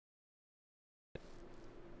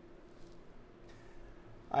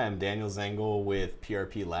Hi, I'm Daniel Zengel with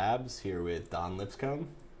PRP Labs here with Dawn Lipscomb,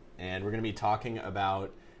 and we're going to be talking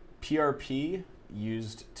about PRP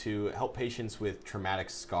used to help patients with traumatic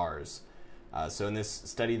scars. So in this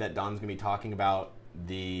study that Dawn's going to be talking about,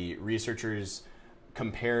 the researchers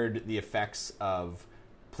compared the effects of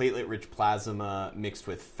platelet-rich plasma mixed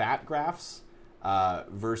with fat grafts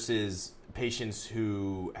versus patients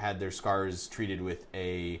who had their scars treated with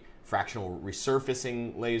a fractional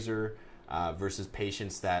resurfacing laser versus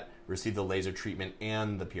patients that received the laser treatment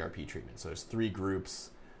and the PRP treatment. So there's three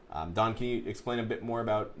groups. Dawn, can you explain a bit more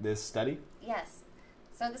about this study? Yes.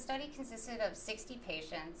 So the study consisted of 60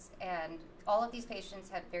 patients, and all of these patients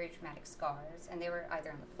had very traumatic scars, and they were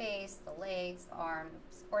either on the face, the legs, the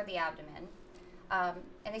arms, or the abdomen.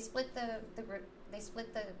 And they split the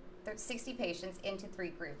 60 patients into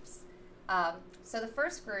three groups. So the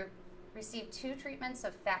first group received 2 treatments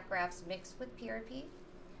of fat grafts mixed with PRP.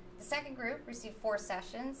 The second group received 4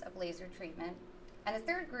 sessions of laser treatment, and the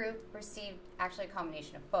third group received actually a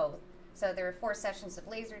combination of both. So there were 4 sessions of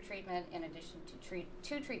laser treatment in addition to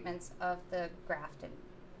 2 treatments of the graft and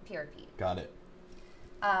PRP. Got it.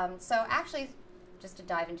 So actually, just to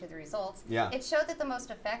dive into the results, it showed that the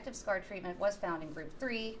most effective scar treatment was found in group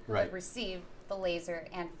 3, who had received the laser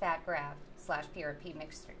and fat graft / PRP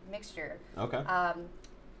mixture. Okay.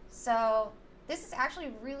 So this is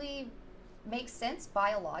actually really makes sense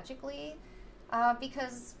biologically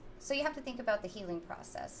because so you have to think about the healing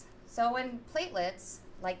process. So when platelets,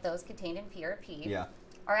 like those contained in PRP,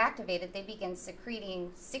 are activated, they begin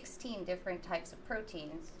secreting 16 different types of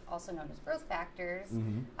proteins, also known as growth factors,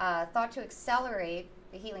 thought to accelerate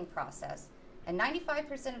the healing process. And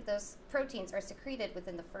 95% of those proteins are secreted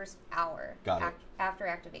within the first hour after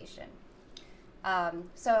activation.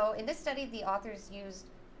 So in this study, the authors used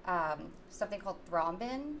something called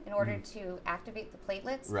thrombin in order to activate the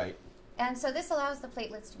platelets. Right. And so this allows the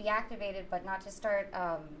platelets to be activated, but not to start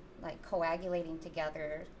like coagulating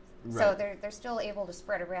together. Right. So they're still able to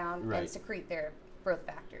spread around and secrete their growth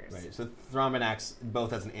factors. Right. So thrombin acts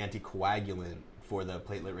both as an anticoagulant for the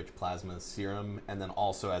platelet-rich plasma serum, and then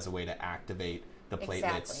also as a way to activate the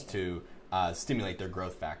platelets to stimulate their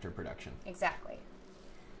growth factor production. Exactly.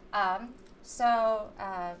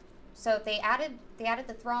 So they added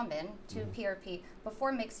the thrombin to PRP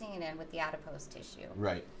before mixing it in with the adipose tissue.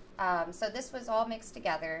 Right. So this was all mixed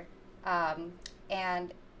together,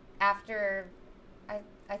 and after,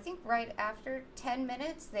 I think right after 10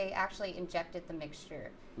 minutes, they actually injected the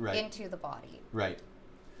mixture into the body. Right.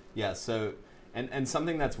 Yeah. So, and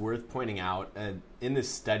something that's worth pointing out, in this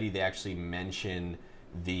study, they actually mention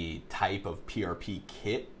the type of PRP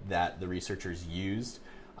kit that the researchers used.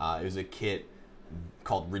 It was a kit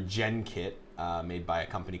called Regen Kit, made by a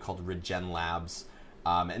company called Regen Labs.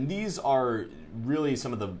 And these are really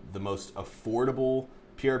some of the most affordable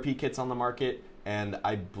PRP kits on the market, and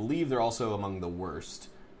I believe they're also among the worst.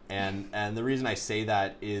 And the reason I say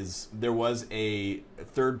that is there was a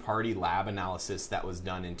third-party lab analysis that was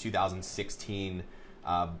done in 2016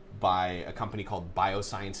 by a company called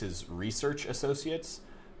Biosciences Research Associates.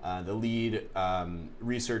 The lead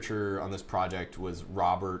researcher on this project was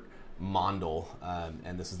Robert Mondel,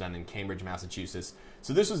 and this was done in Cambridge, Massachusetts.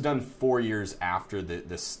 So this was done 4 years after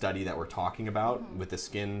the study that we're talking about with the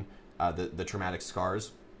skin, the traumatic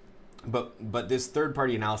scars. But this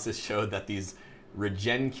third-party analysis showed that these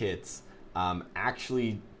Regen kits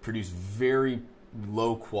actually produce very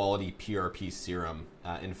low-quality PRP serum.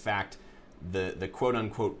 In fact, the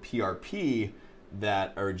quote-unquote PRP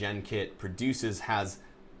that a Regen kit produces has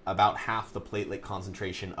about half the platelet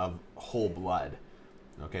concentration of whole blood.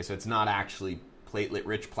 Okay, so it's not actually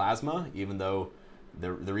platelet-rich plasma, even though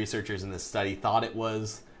the researchers in this study thought it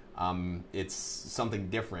was. It's something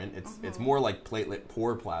different. It's more like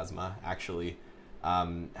platelet-poor plasma, actually.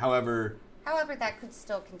 However, that could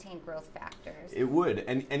still contain growth factors. It would,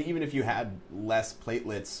 and even if you had less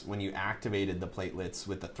platelets when you activated the platelets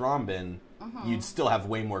with the thrombin, you'd still have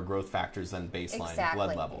way more growth factors than baseline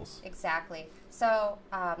blood levels. Exactly. So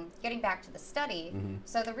getting back to the study,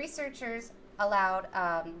 so the researchers allowed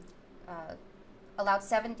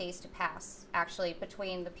 7 days to pass, actually,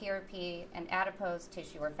 between the PRP and adipose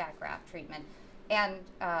tissue or fat graft treatment and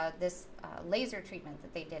this laser treatment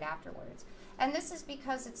that they did afterwards. And this is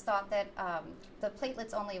because it's thought that the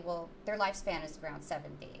platelets their lifespan is around 7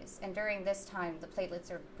 days. And during this time, the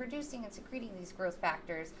platelets are producing and secreting these growth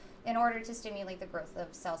factors in order to stimulate the growth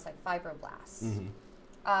of cells like fibroblasts.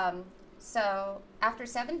 So after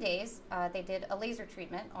 7 days, they did a laser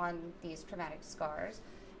treatment on these traumatic scars.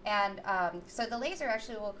 And so the laser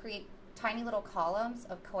actually will create tiny little columns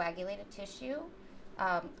of coagulated tissue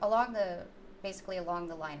basically along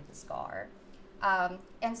the line of the scar.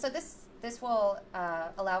 And so this will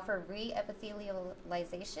allow for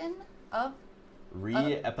re-epithelialization of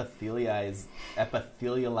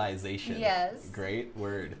epithelialization. Yes. Great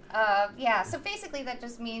word. Yeah, so basically that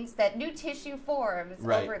just means that new tissue forms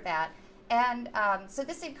Right. over that. And so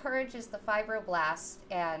this encourages the fibroblasts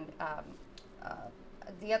and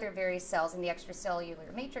the other various cells in the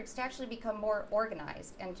extracellular matrix to actually become more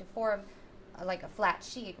organized and to form like a flat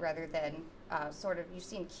sheet rather than sort of, you've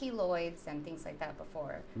seen keloids and things like that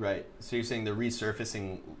before. Right. So you're saying the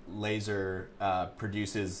resurfacing laser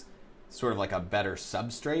produces sort of like a better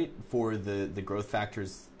substrate for the growth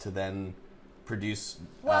factors to then produce?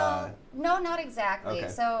 Well, no, not exactly. Okay.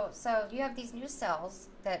 So you have these new cells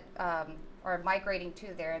that are migrating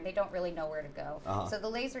to there, and they don't really know where to go. So the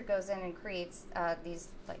laser goes in and creates these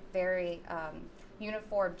like very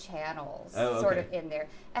uniform channels sort of in there,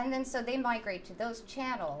 and then so they migrate to those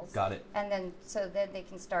channels. Got it. And then then they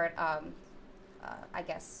can start, I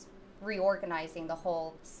guess, reorganizing the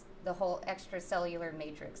whole extracellular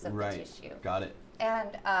matrix of the tissue. Got it.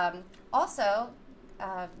 And also,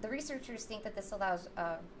 the researchers think that this allows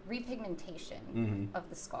repigmentation of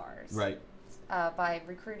the scars. Right. By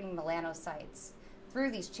recruiting melanocytes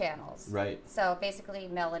through these channels. Right. So basically,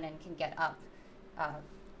 melanin can get up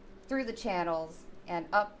through the channels and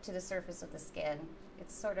up to the surface of the skin.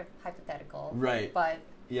 It's sort of hypothetical. Right. But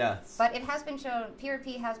yes. But it has been shown,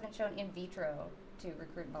 PRP has been shown in vitro to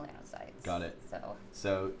recruit melanocytes. Got it.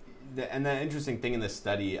 So and the interesting thing in this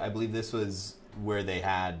study, I believe this was where they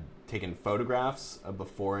had taken photographs of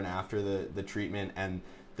before and after the treatment, and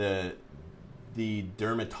the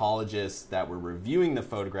dermatologists that were reviewing the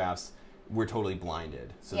photographs were totally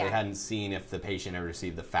blinded. So they hadn't seen if the patient had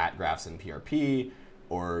received the fat grafts in PRP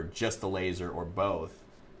or just the laser or both.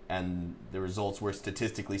 And the results were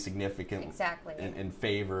statistically significant in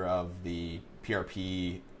favor of the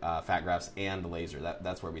PRP fat grafts and the laser.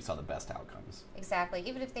 That's where we saw the best outcomes. Exactly.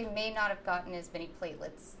 Even if they may not have gotten as many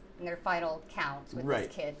platelets in their final count with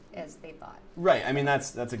this kid as they thought. Right. I mean,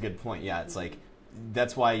 that's a good point. Yeah, it's like,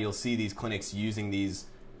 that's why you'll see these clinics using these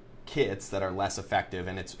kits that are less effective,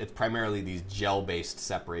 and it's primarily these gel-based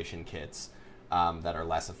separation kits that are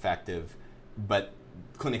less effective, but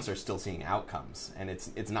clinics are still seeing outcomes. And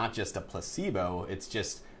it's not just a placebo, it's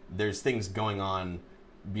just there's things going on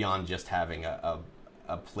beyond just having a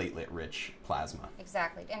platelet-rich plasma.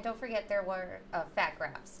 Exactly. And don't forget there were fat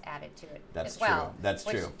grafts added to it as well. That's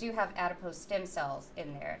true. Which do have adipose stem cells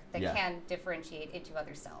in there that can differentiate into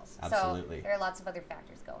other cells. Absolutely. So there are lots of other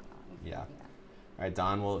factors going on. Yeah. All right,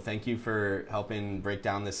 Dawn, well, thank you for helping break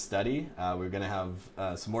down this study. We're going to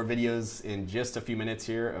have some more videos in just a few minutes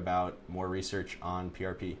here about more research on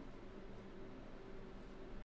PRP.